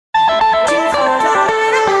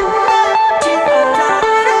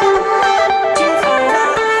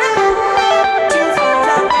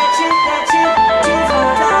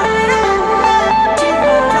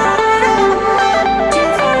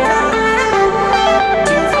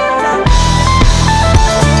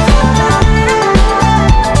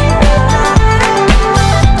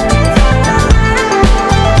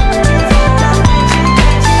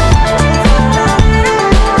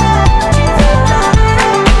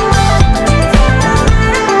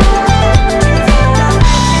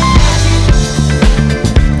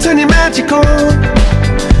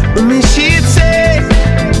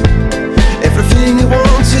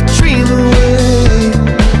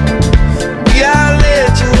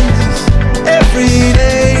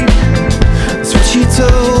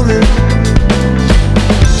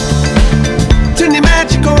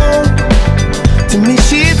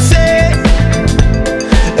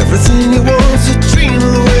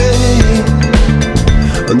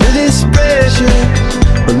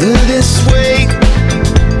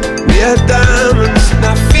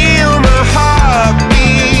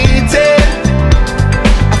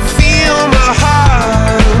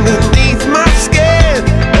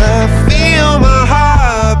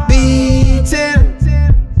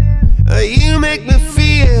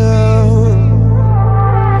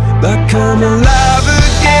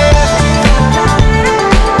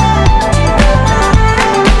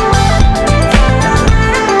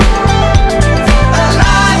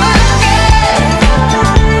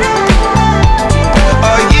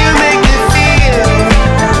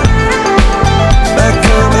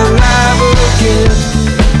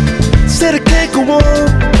can't go on,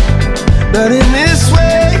 not in this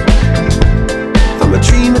way. I'm a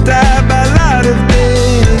dreamer, die by light of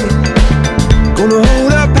day. Gonna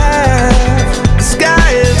hold up half the sky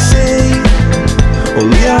and say,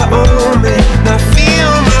 only I own it. And I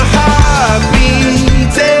feel my heart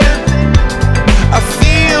beating, I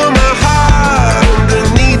feel my heart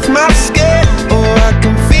underneath my skin. Oh, I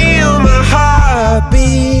can feel my heart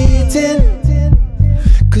beating,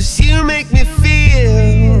 'cause you make me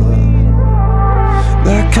feel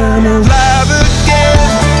like I'm alive again.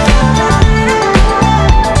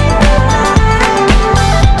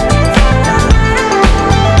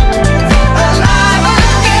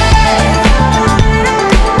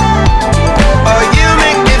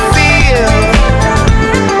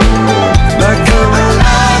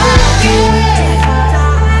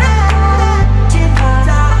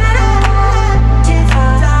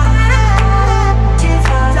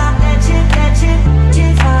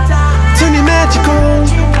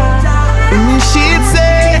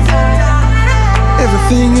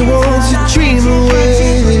 Everything you want to dream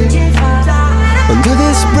away. Under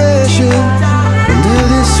this pressure, under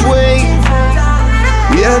this weight,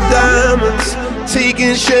 we are diamonds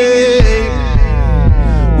taking shape.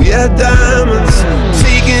 We are diamonds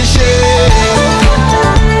taking shape.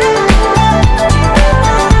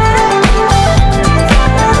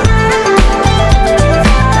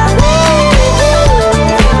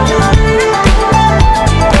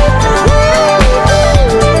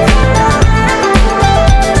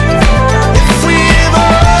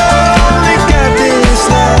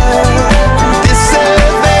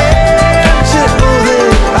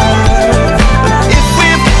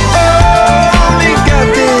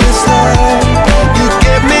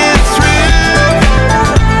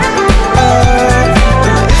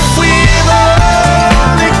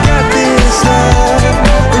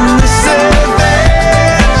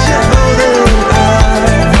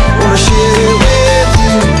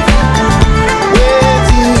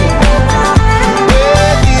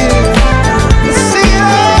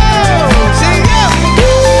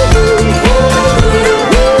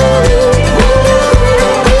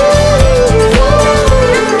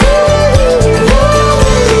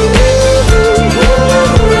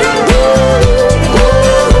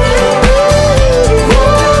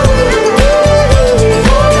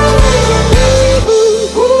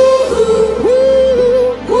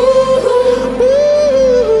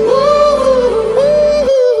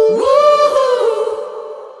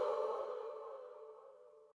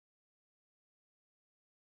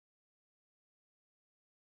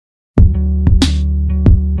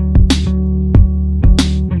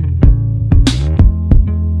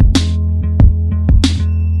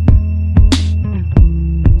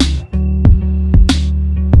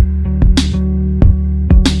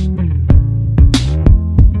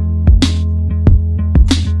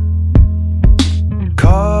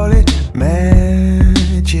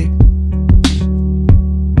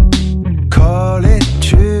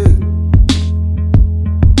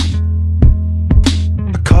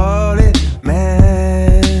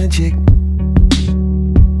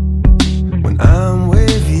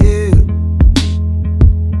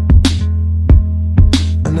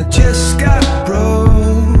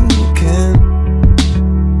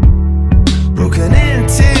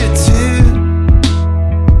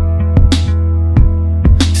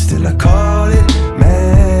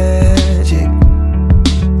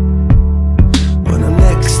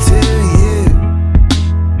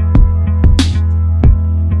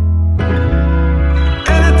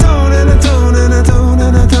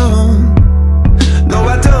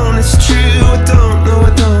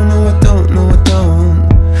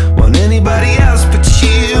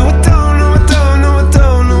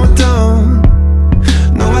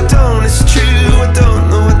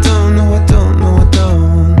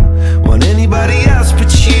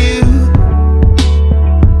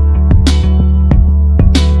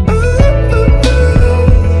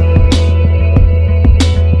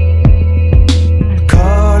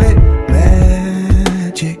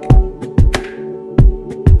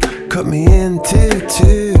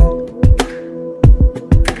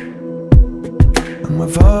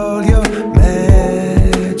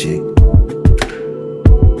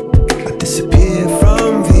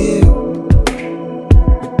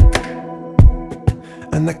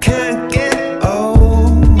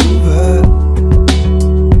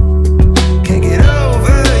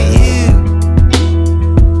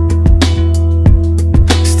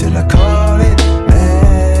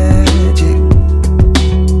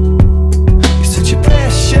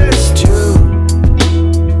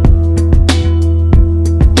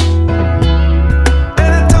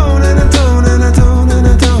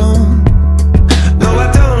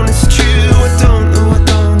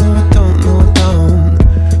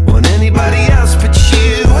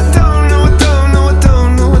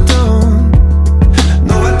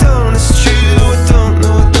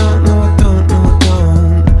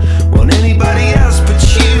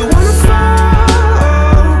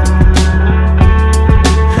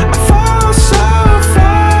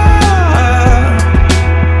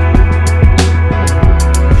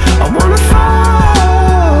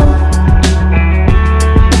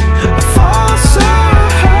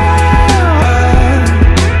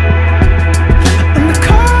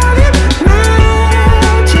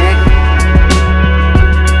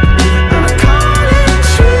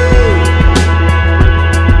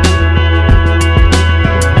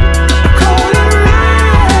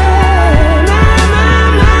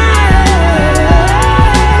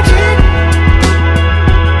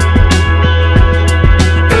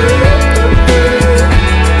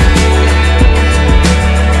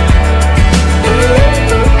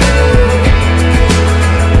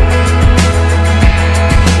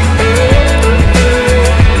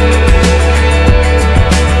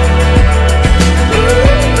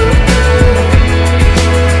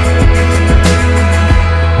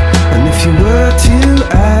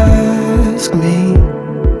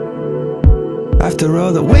 after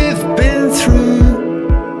all that we've been through.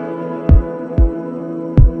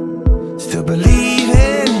 Still believe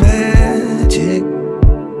in magic.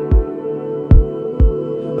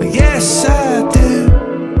 Well, yes I do.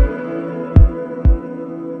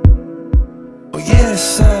 Well,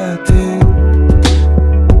 yes I do.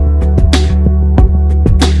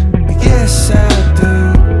 Well, yes I do.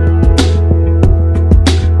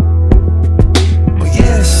 Well,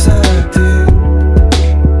 yes I do.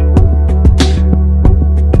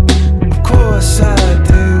 Of course I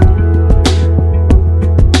do.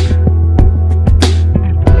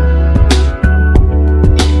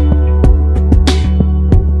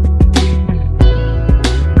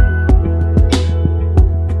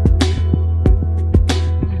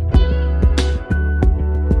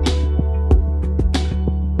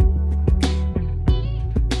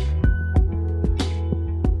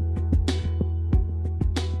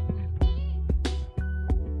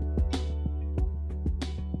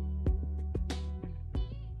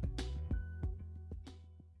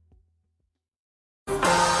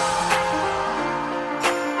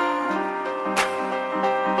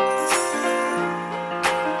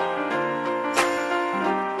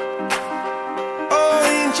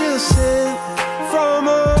 Angels sent from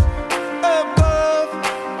up above,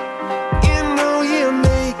 you know you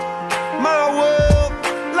make my world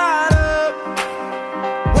light up.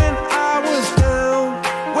 When I was down,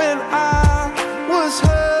 when I was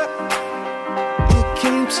hurt, you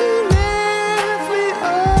came to lift me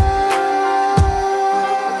up.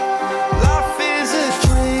 Life is a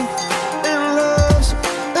drink and love's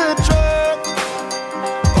a drug.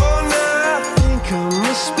 Oh, now I think I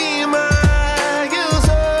must be mine.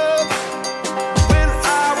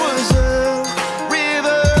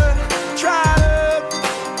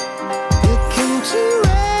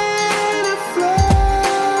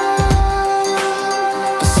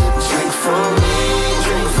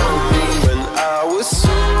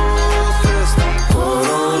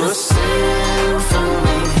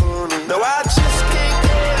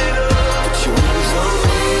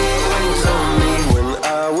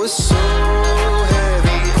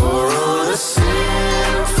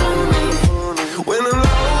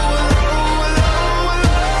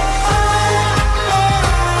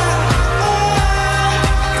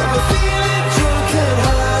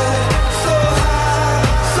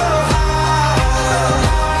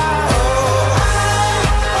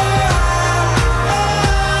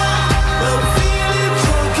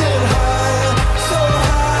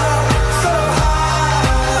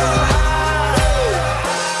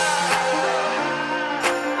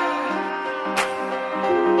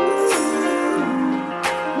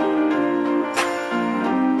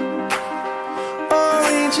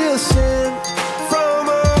 Angels sent from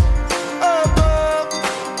up above,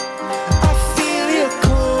 I feel you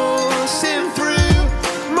coursing through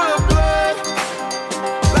my blood.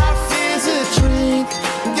 Life is a drink,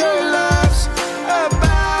 your love's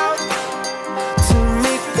about to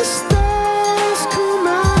make the stars come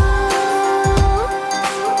out.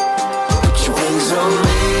 Put your wings on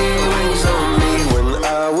me when I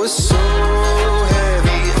was so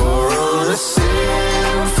heavy, or on a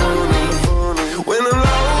symphony. When I'm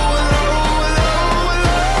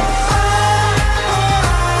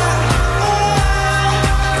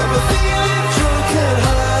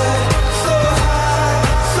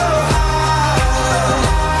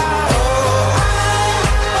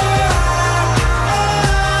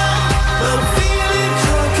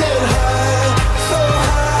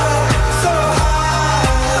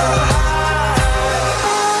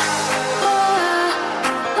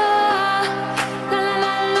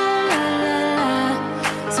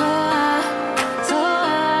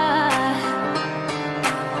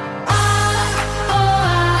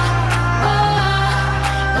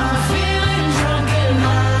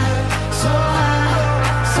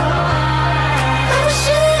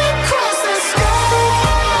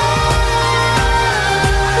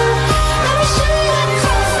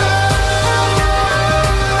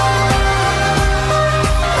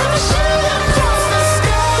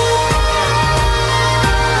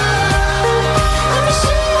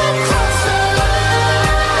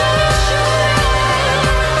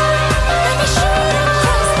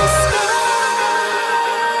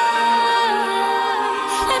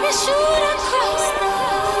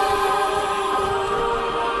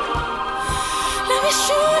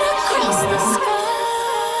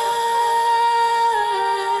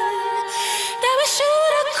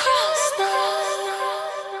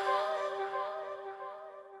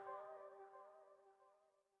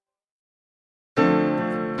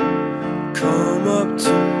come up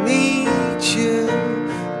to meet you,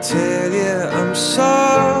 tell you I'm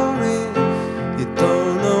sorry. You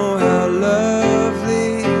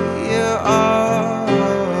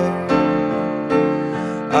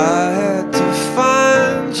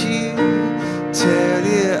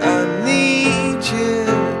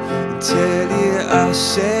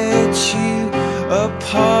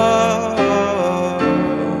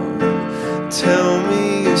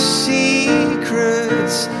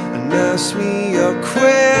hands and ask me your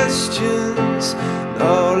questions.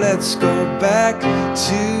 Now let's go back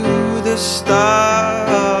to the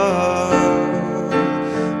start,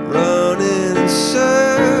 running in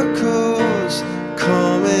circles,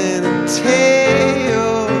 coming in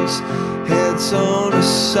tails, heads on the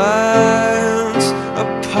sides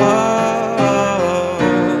apart.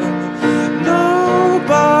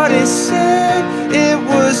 Nobody said it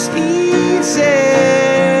was easy.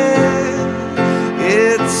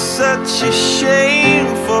 It's such a shame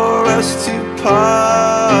for us to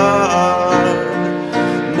part.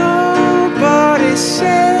 Nobody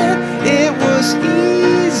said it was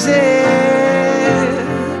easy.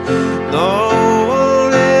 No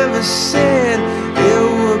one ever said it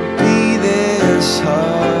would be this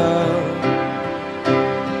hard.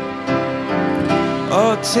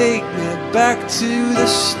 Oh, take me back to the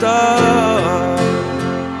start.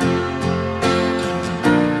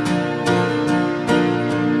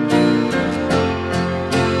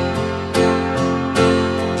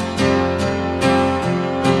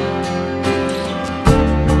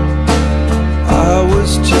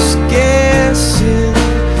 Just guessing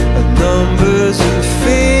at numbers and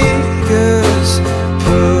figures,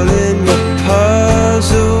 pulling your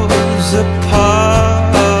puzzles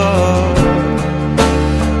apart.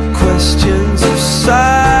 Questions of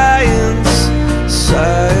science,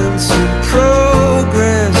 science and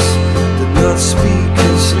progress did not speak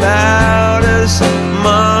as loud as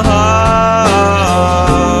my heart.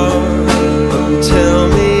 Tell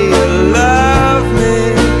me you love me,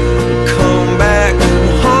 come back and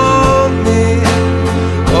haunt me.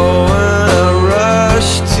 Oh, when I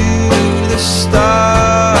rush to the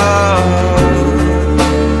start,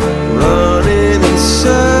 running in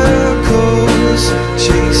circles,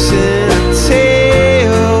 chasing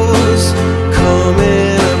tails,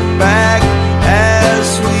 coming back as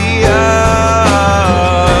we are.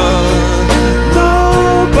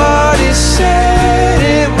 Nobody said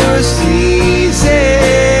it was easy.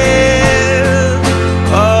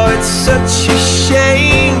 Oh, it's such a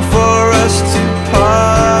shame for us to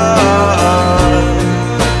part.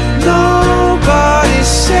 Nobody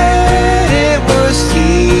said it was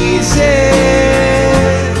easy.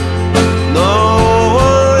 No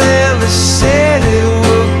one ever said it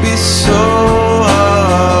would be so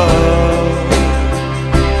hard.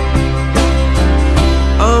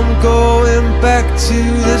 I'm going back to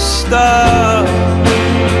the start.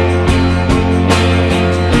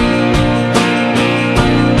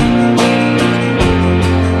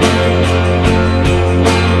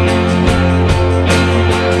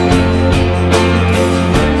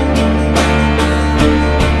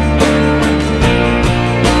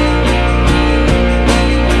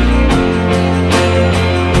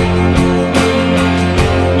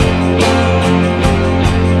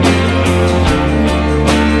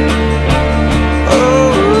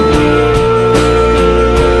 Oh,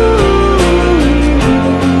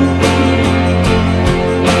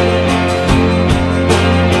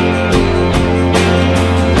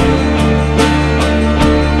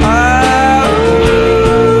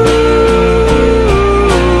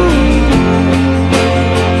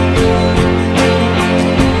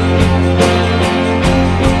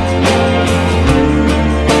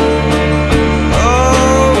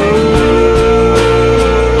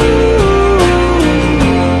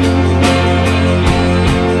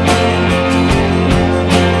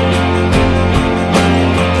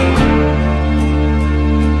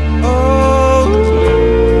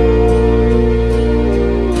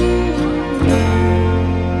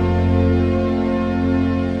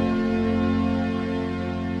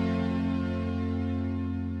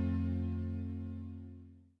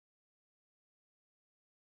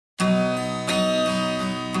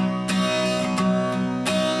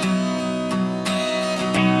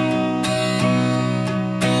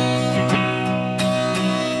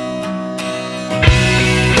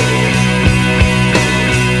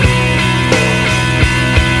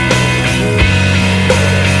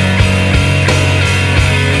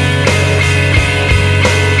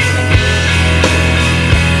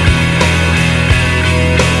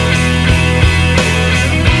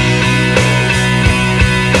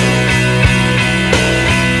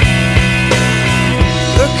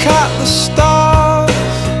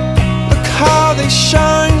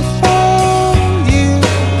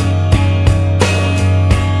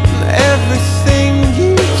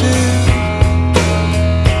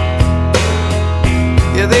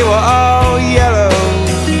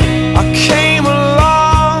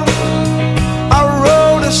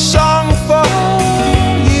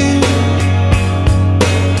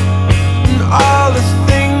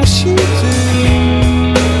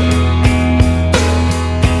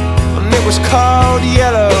 was called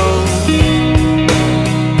yellow.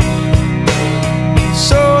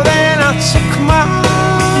 So then I took my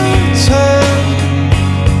turn.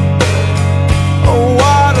 Oh,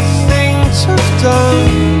 what a thing to have done.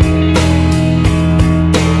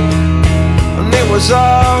 And it was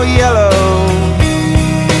all yellow.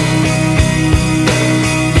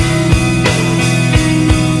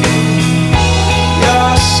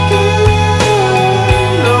 Your skin,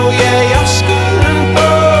 oh yeah, your skin and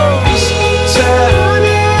bones turn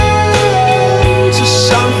into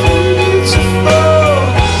something beautiful.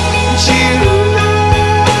 And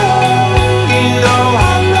you know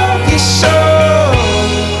I love you so.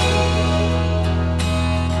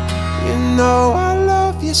 You know I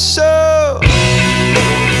love you so.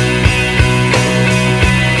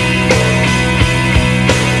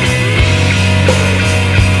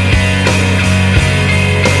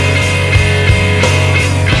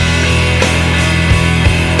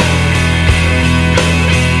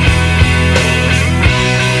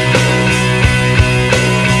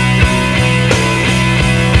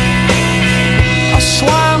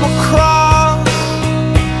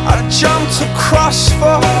 Across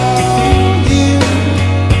for you.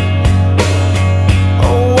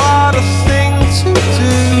 Oh, what a thing to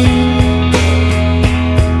do.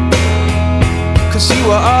 'Cause you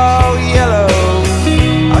were all yellow.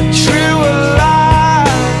 I drew a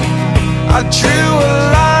line, I drew a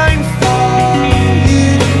line for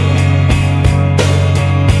you.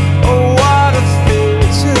 Oh, what a thing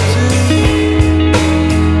to do.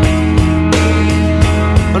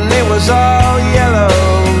 And it was all yellow.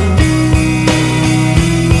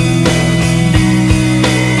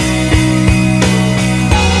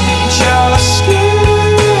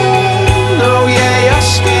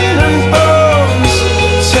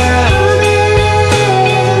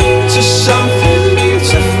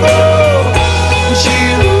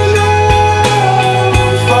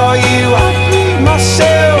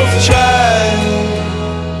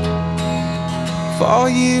 For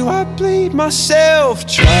you I bleed myself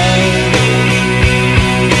dry.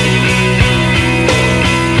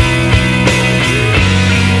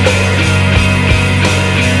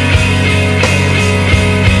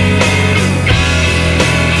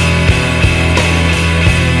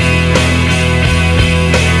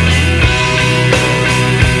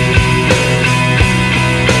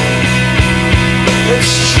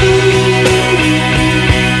 It's true.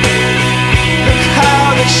 Look how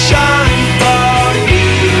they shine for you.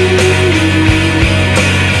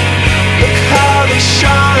 Look how they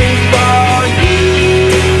shine for you.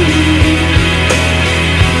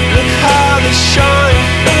 Look how they shine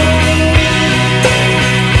for you.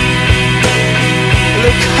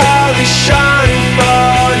 Look how they shine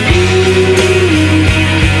for you.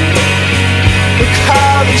 Look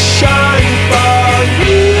how they shine for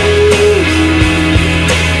you.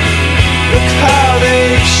 Look how they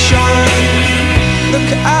shine. Look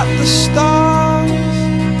at the stars.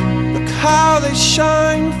 Look how they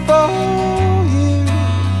shine for you.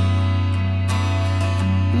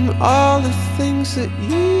 And all the things that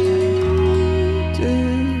you do.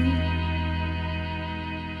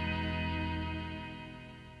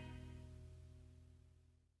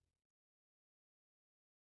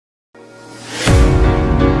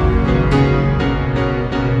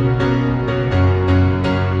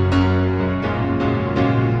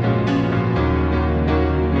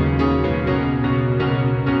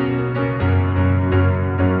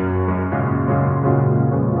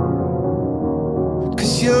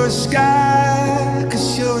 You're a sky, 'cause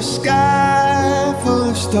you're a sky full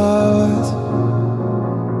of stars.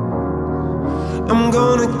 I'm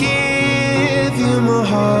gonna give you my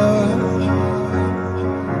heart.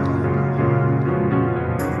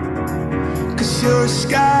 'Cause you're a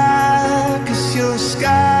sky, 'cause you're a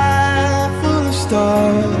sky full of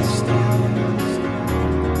stars.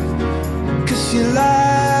 'Cause you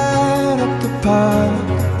light up the park.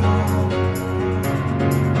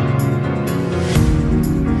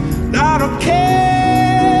 I don't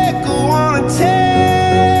care, go on and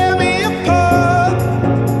tear me apart.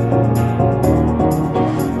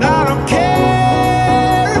 I don't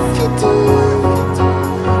care if you do.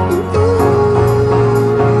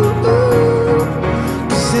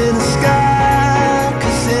 'Cause in the sky,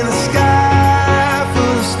 'cause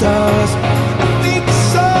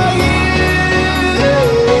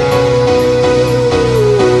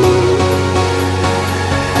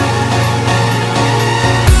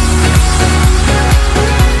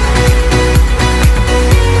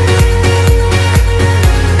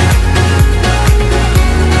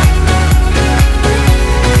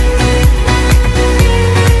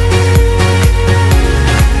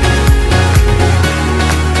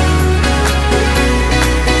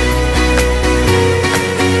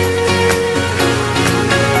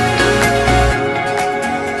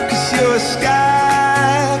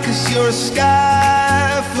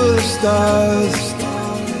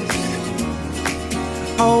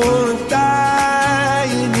I wanna die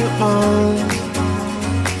in your arms.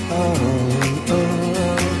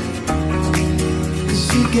 Cause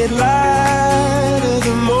you get lighter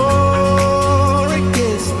the more it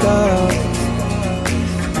gets dark.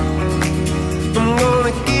 I'm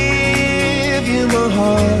gonna give you my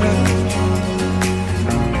heart.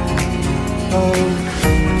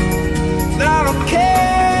 But I don't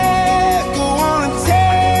care, go on and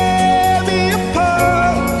tear me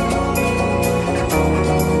apart.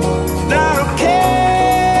 But I don't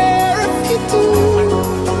care if you do.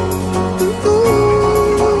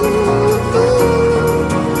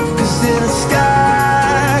 Cause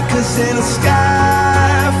in a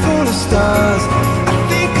sky full of stars, I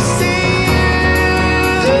think I see you.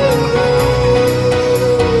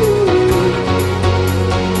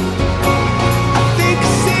 I think I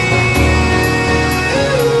see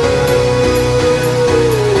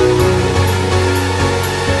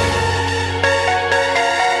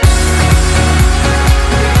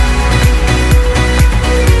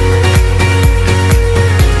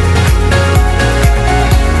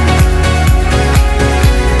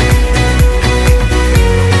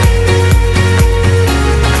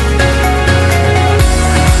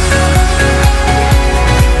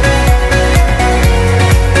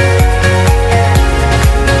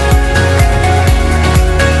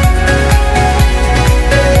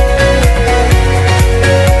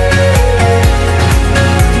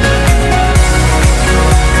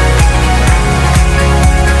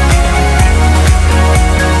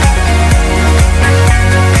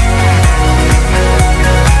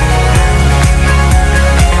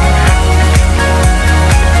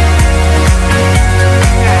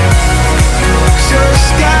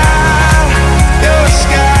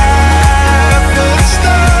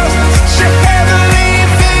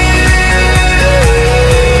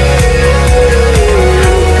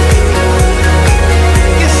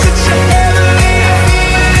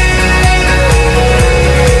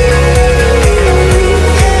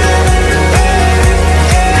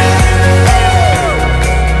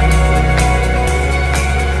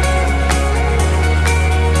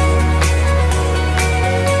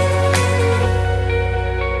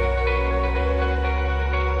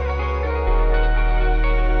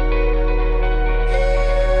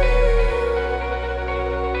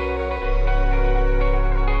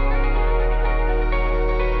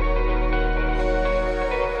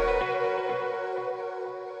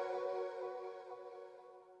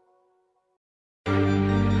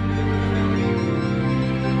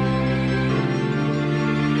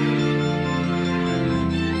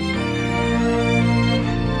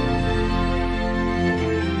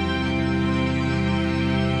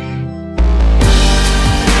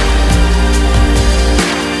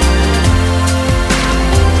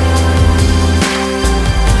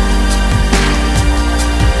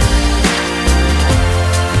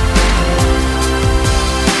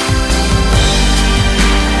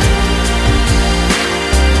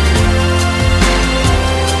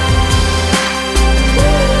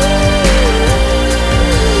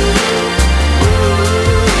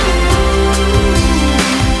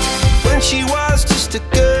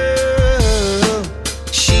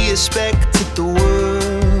expected the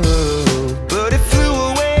world, but it flew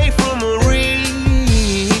away from her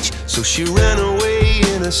reach. So she ran away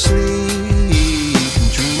in her sleep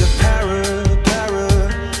and dreamed of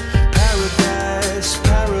paradise, paradise.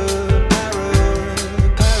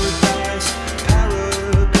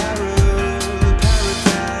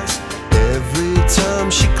 Every time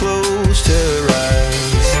she closed her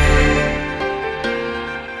eyes,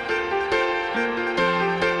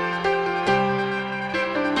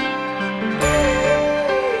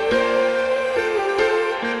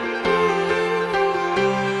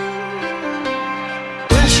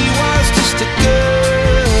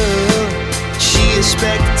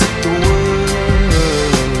 expected the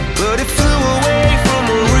world, but it flew away from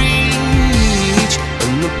her reach,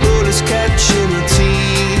 and the bullets catching her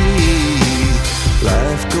teeth.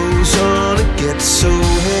 Life goes on, it gets so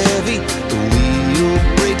heavy, the wheel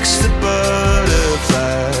breaks the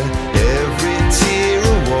butterfly. Every tear a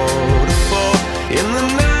waterfall. In the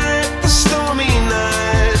night, the stormy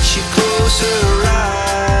night, she closed her eyes.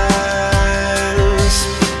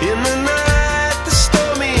 In the night, the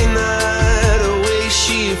stormy night,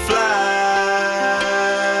 she flies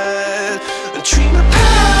and dream of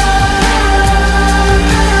paradise,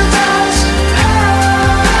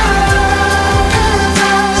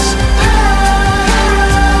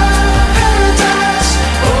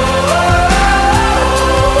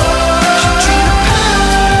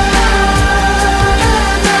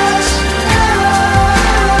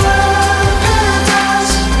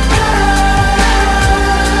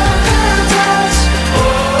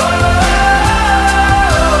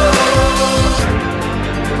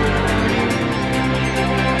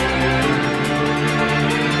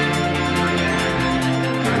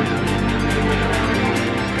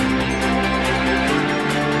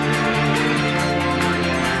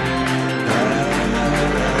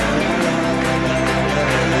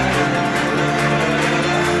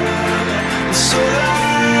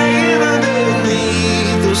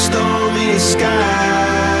 skies.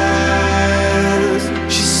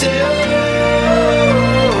 She said, oh,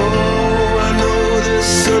 I know the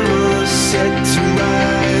sun was set to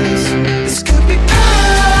rise. This could be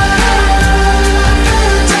paradise,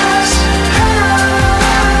 paradise,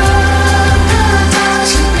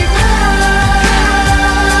 could be paradise.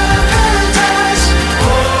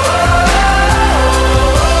 Oh,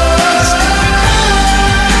 this could be paradise,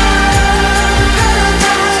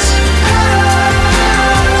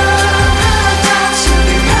 paradise.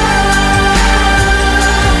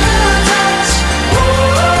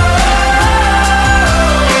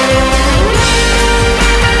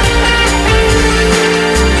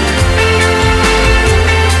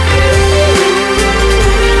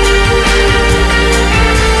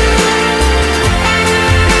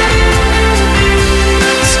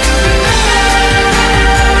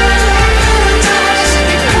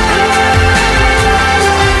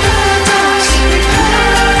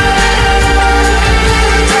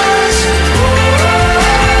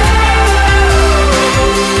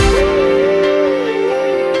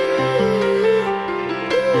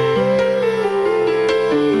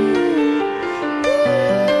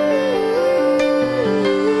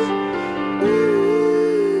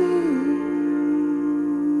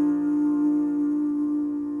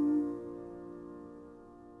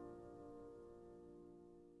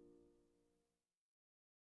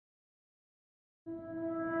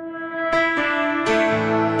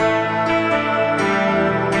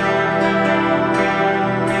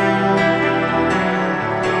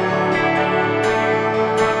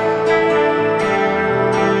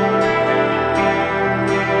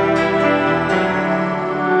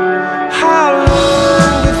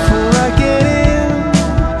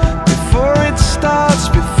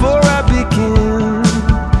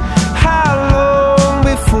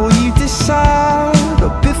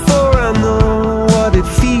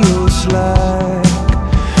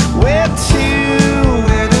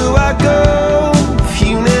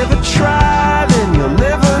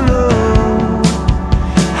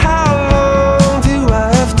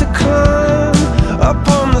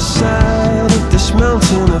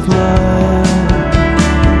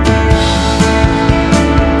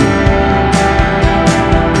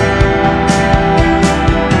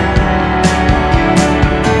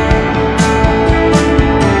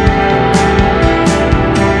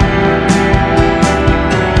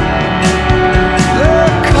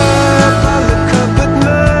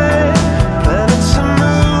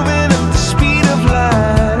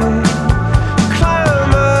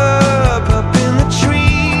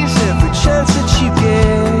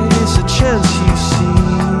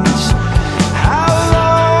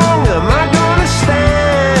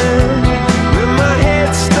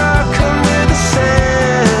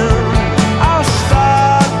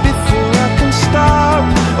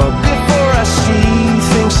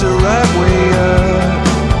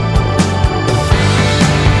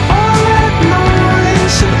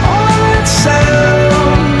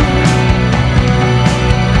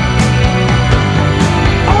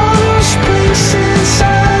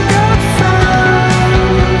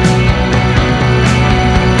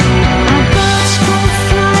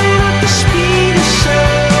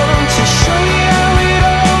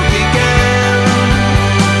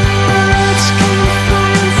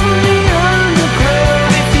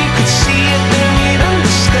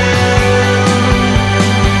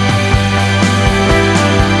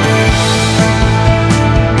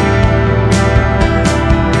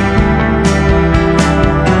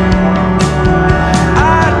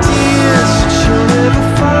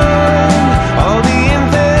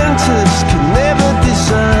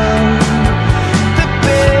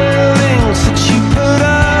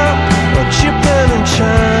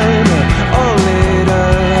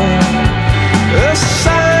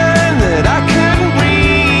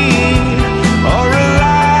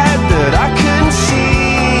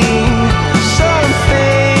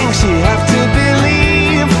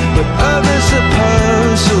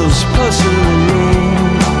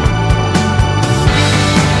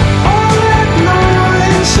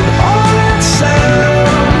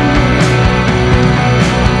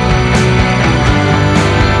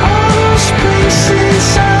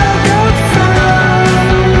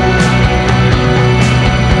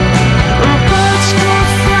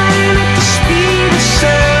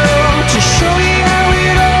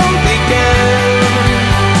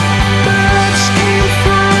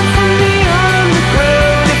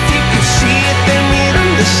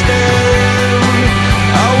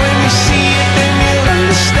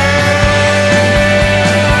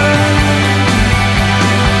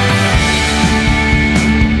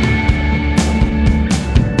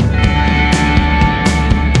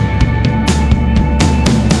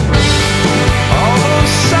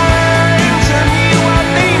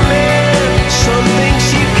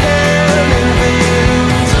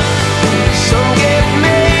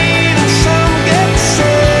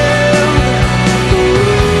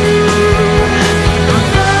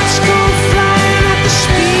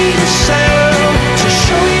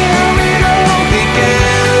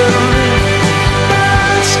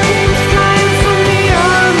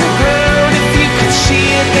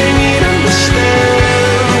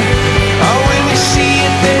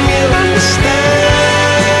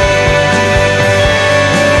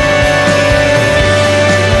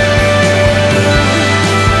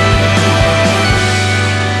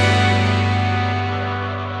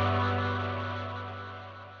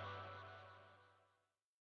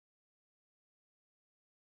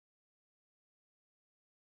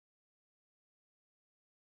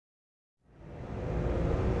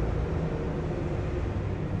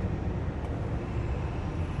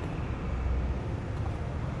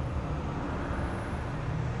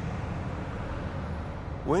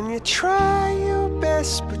 When you try your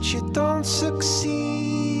best but you don't succeed.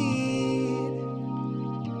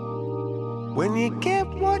 When you get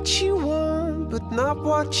what you want but not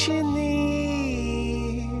what you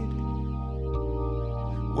need.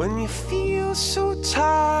 When you feel so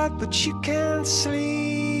tired but you can't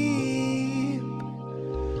sleep.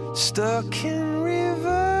 Stuck in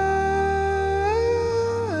rivers,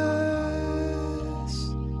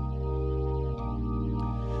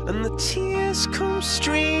 and the tears come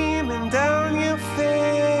streaming down your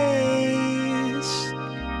face.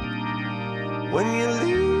 When you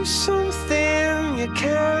lose something you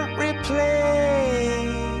can't replace.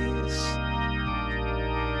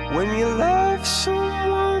 When you love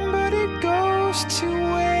someone but it goes to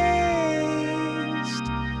waste.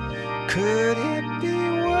 Could it be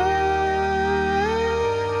worse?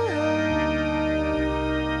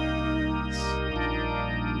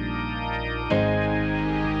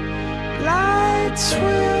 Lights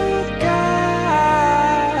will guide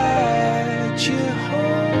you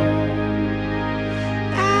home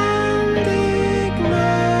and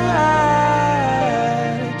ignite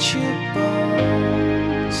your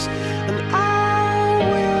bones, and I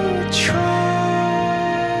will try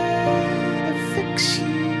to fix you.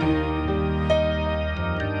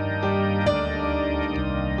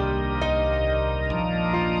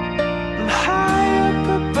 And high up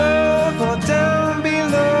above or down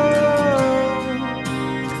below,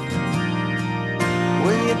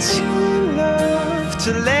 when you're too in love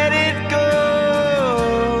to let it go.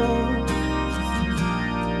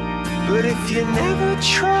 But if you never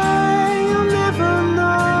try, you'll never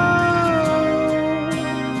know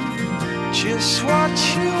just what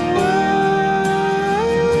you were.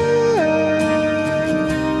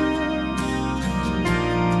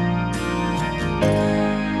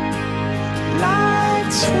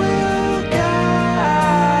 Lights will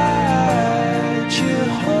guide you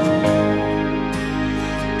home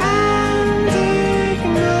and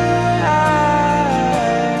ignite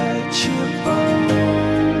your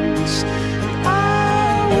bones, and I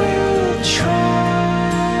will try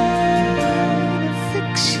to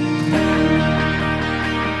fix you.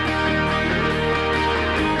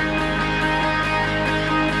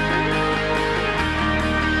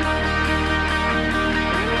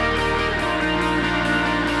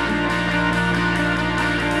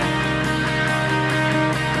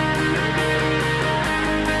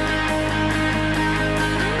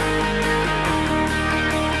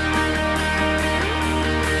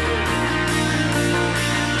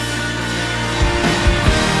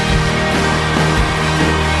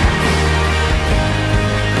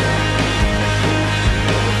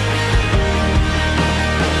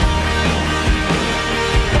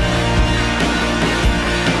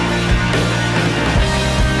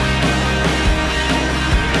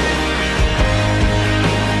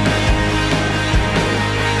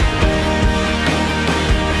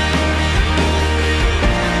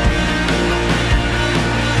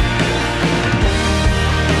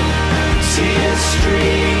 Tears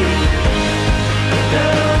stream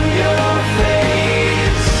down your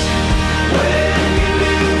face when you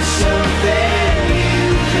lose something you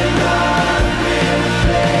cannot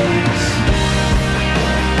replace.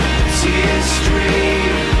 Tears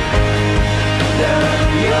stream down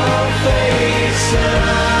your face, and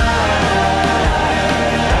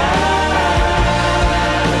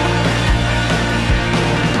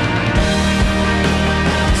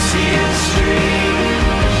tears stream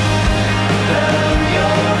down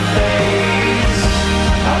your face.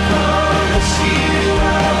 I promise you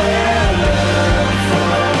I will learn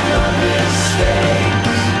from your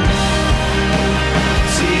mistakes.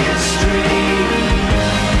 Tears stream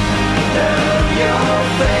down your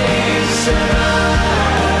face, and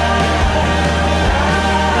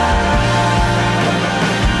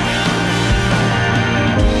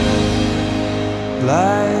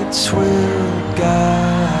lights will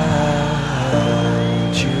guide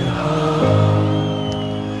you home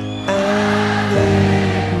and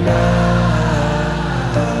ignite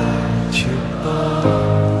your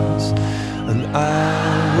bones, and I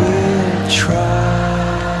will try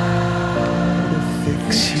to fix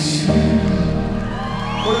you.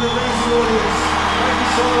 What an amazing audience. Thank you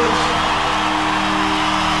so much.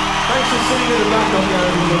 Thanks for sitting in the back up there,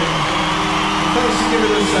 everybody. And thanks for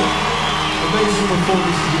giving us that amazing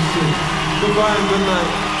performance to this year. Goodbye and good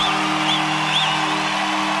night.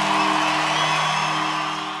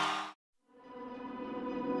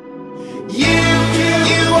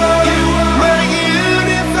 You are my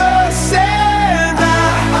universe, and I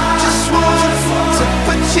just want to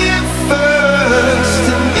put you first.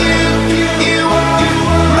 And you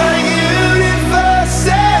are my universe,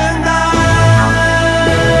 and I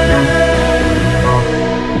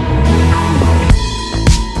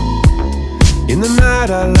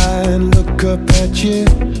watch you.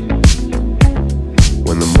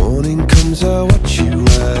 When the morning comes I watch you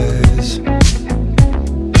rise.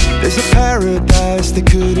 There's a paradise they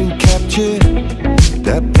couldn't capture,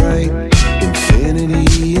 that bright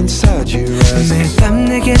infinity inside your eyes. 매일 밤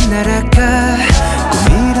내게 날아가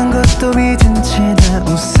꿈이란 것도 잊은 채 나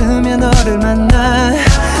웃으며 너를 만나.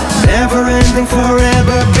 Never ending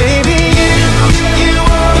forever baby. You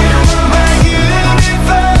are my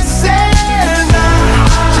universe and I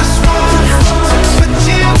just want to put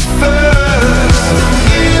you first.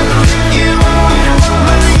 You are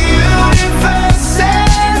my universe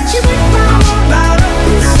and you make my world light up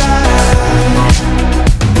inside.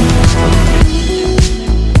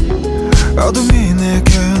 어둠이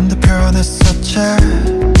내겐 더 변했었지.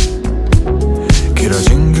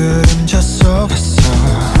 길어진 그림자 속에서.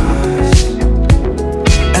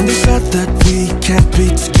 And they said that we can't be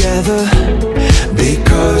together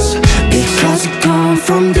because we come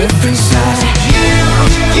from different sides.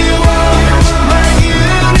 You are my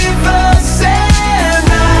universe and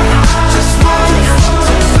I just want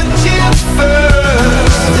to put you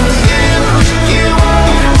first. You are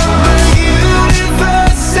my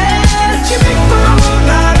universe and you make my world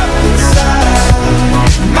light up inside.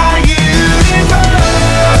 My universe,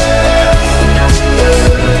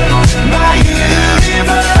 my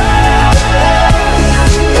universe.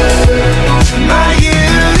 My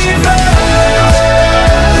universe.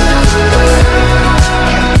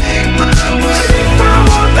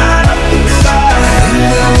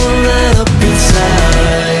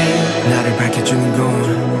 나를 밝혀주는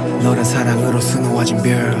건 너란 사랑으로 수놓아진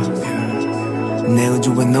별. 내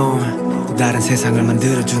우주에 넌 또 다른 세상을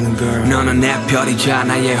만들어주는 걸. 너는 내 별이자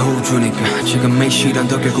나의 호주니까 지금의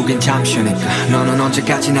시련도 결국엔 잠시니까. 너는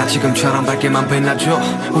언제까지나 지금처럼 밝게만 빛나줘.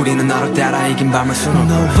 우리는 너를 따라 이긴 밤을 수놓아.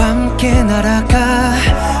 너와 함께 날아가.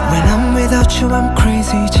 When I'm without you I'm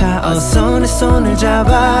crazy. 자 어서 내 손을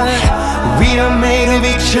잡아. We are made of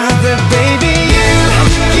each other baby.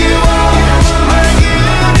 You are my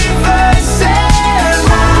universe and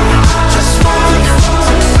I just want to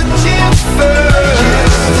put you first.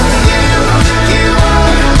 You are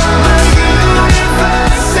my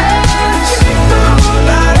universe and you make my world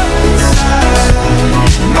light up inside.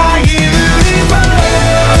 My universe,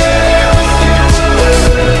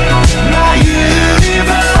 my universe, my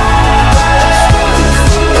universe.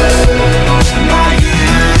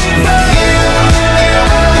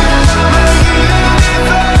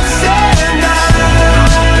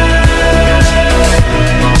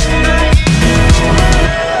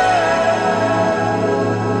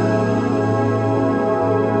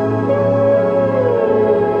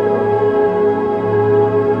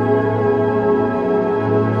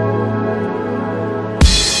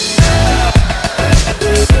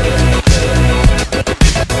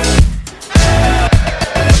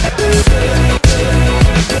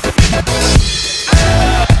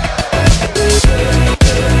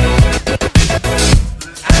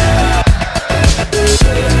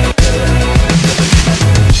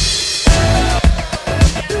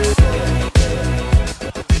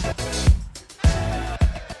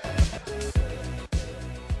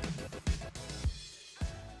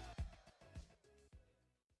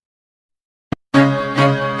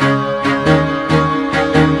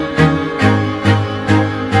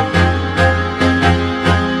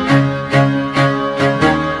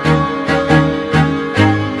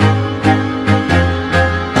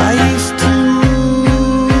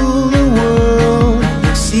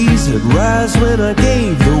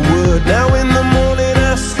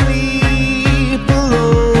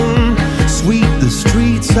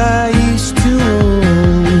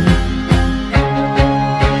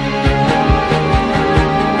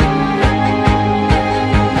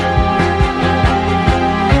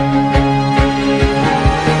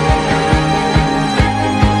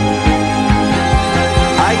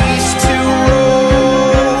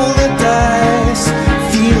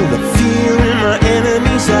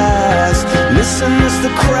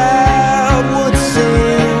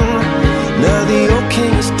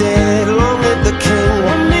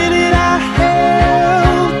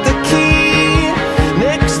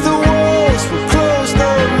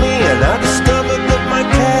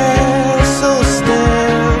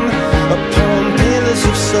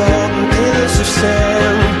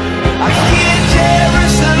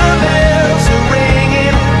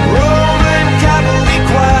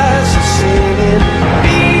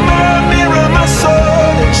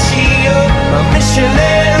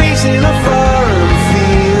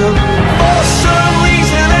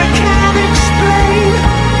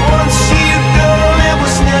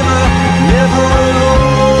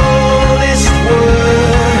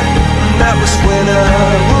 when I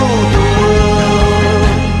ruled the world.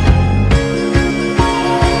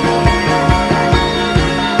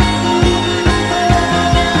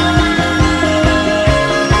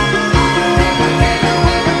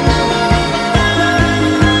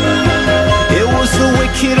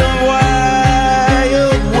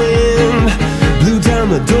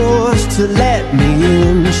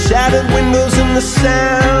 shattered windows and the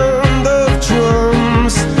sound of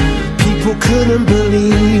drums. People couldn't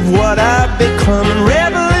believe what I'd become. And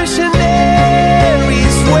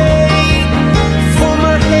revolutionaries wait for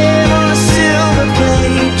my head on a silver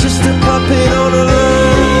plate, just a puppet on a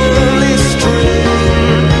lonely string.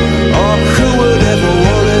 Oh, who would ever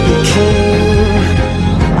want to be king?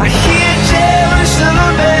 I hear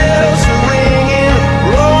Jerusalem bells are ringing,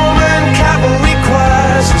 Roman cavalry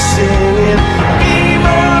choirs are singing. Be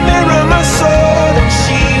my mirror, my sword and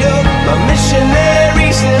shield, my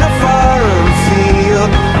missionaries in a foreign field.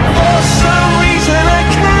 For some reason I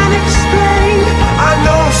can't explain, I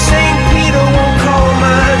know St. Peter won't call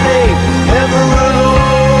my name, never an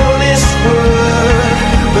honest word,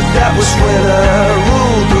 but that was when I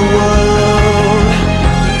ruled the world.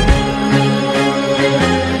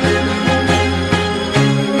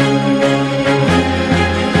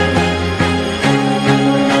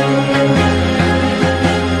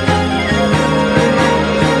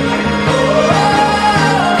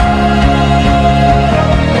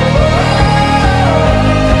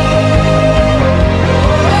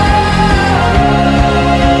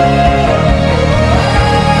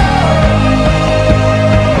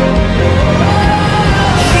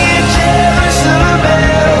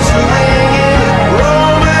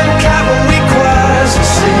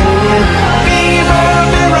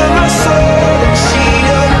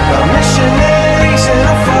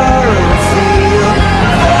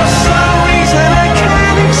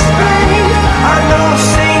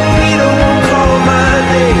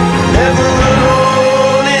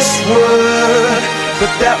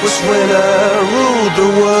 That was when I ruled the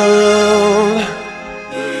world.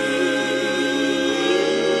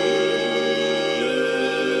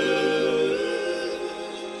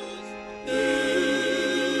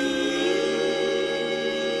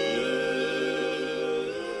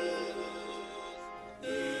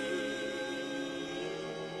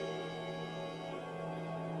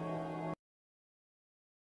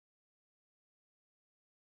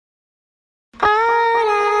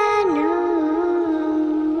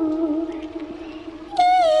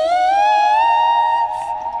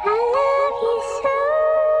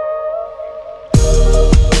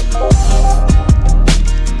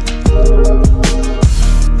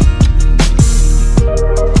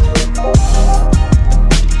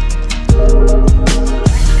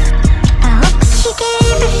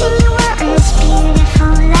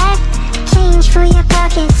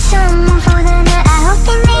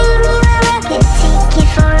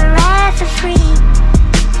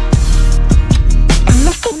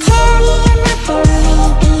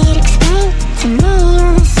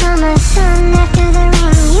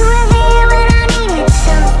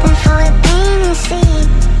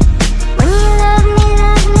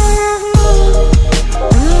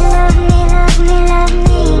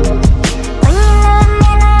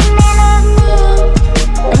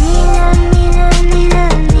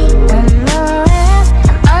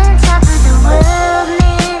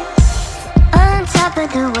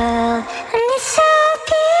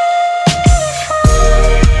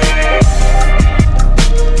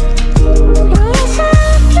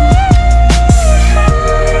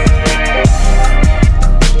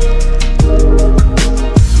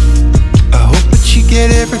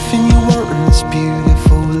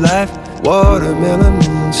 Watermelon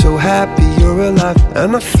moon, so happy you're alive.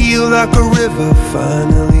 And I feel like a river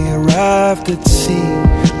finally arrived at sea.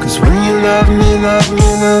 Cause when you love me, love me,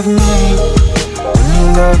 love me, when you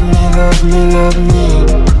love me, love me, love me,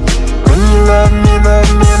 when you love me,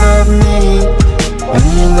 love me, love me, when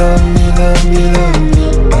you love me, love me, love me,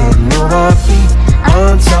 I know I'll be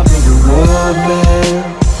on top of the world, man,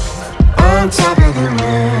 on top of the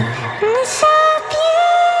world.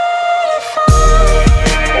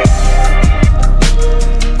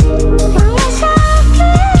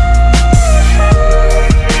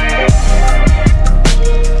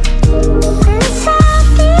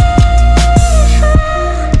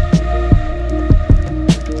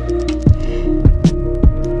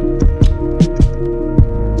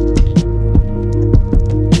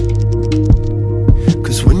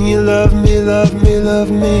 Love me, love me,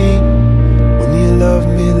 love me. When you love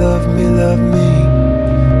me, love me, love me.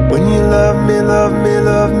 When you love me, love me,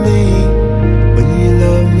 love me. When you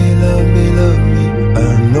love me, love me, love me. I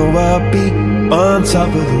know I'll be on top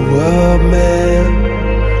of the world, man,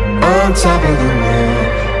 on top of the world.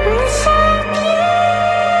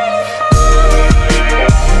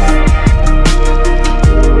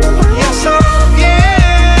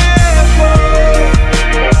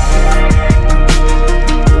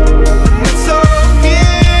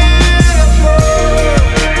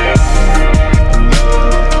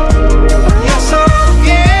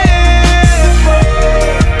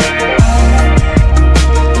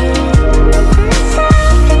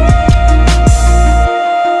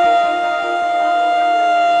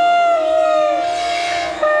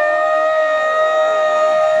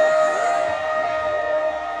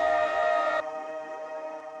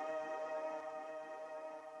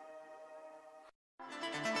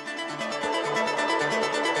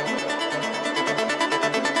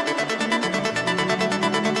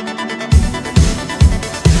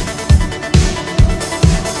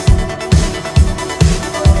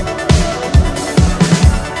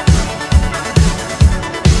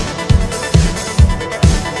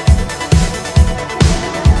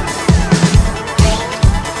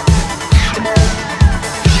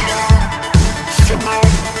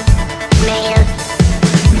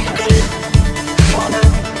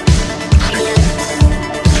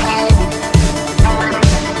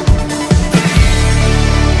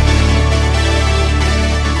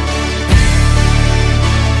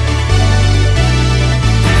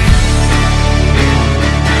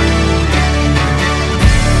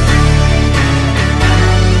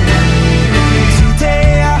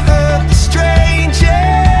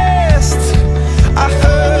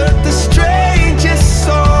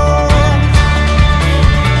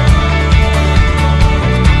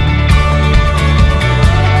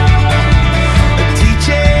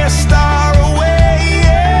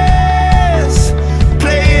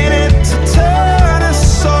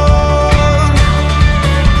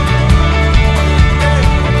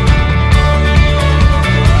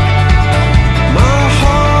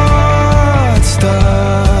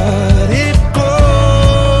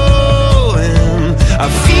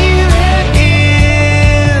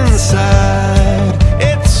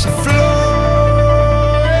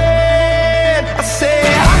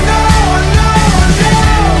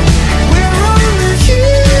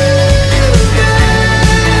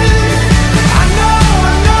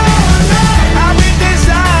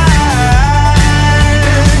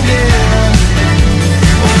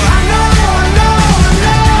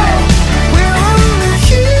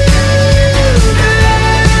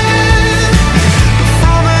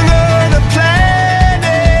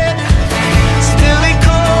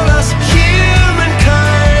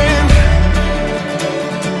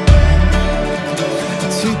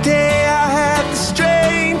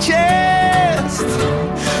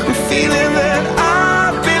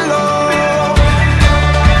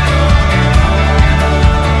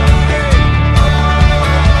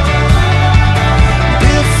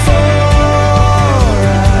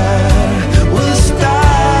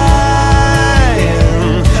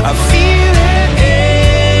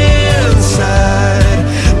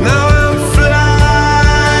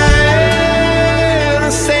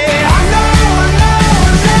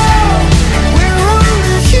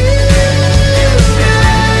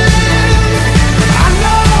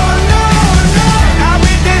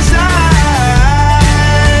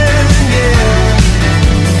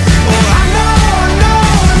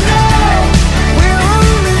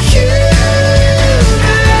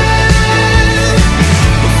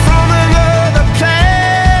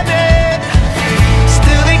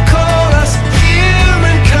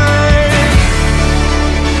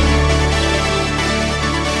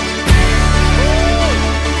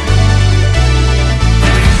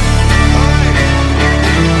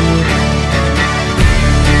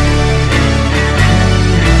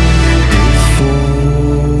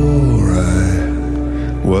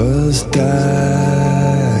 was dying.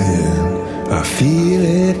 I feel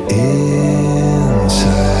it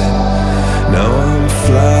inside. Now I'm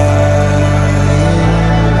flying.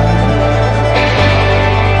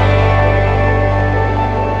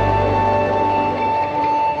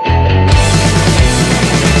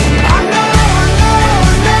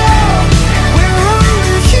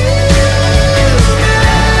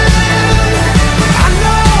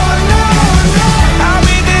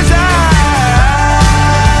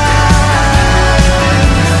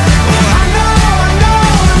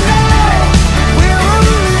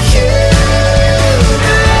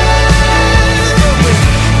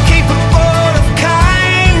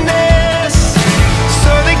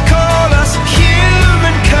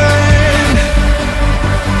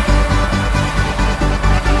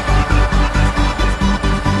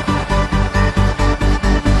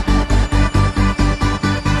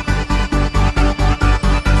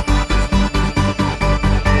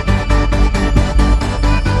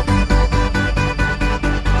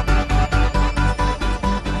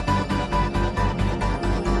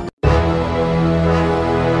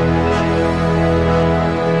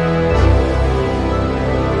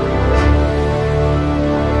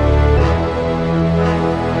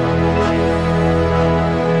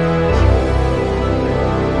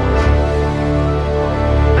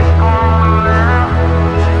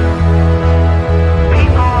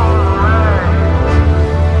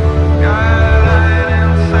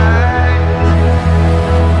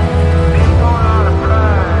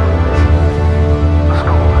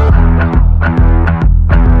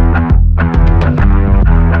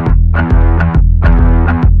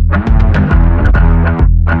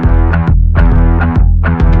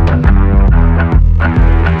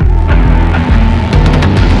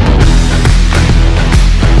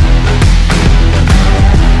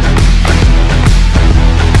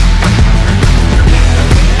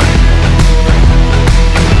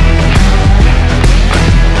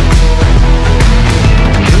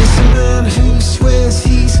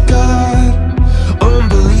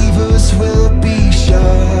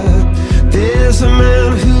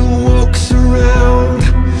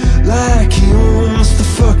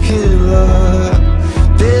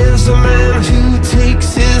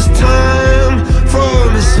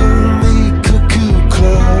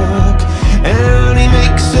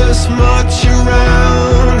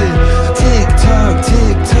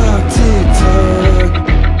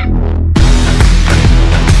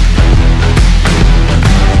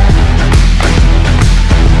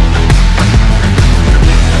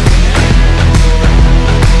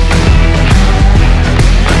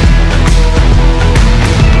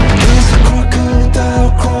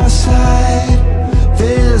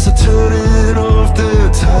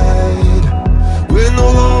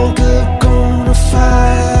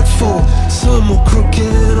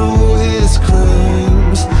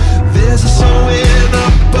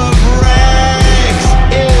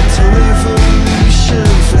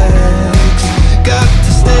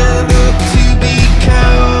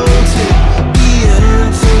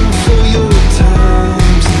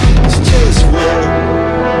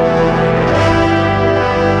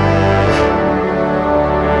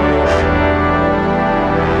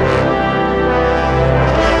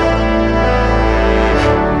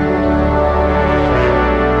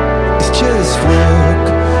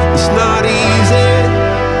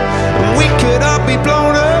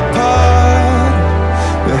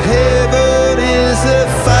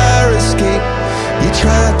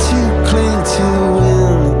 try to cling to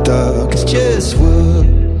in the dark. It's just words.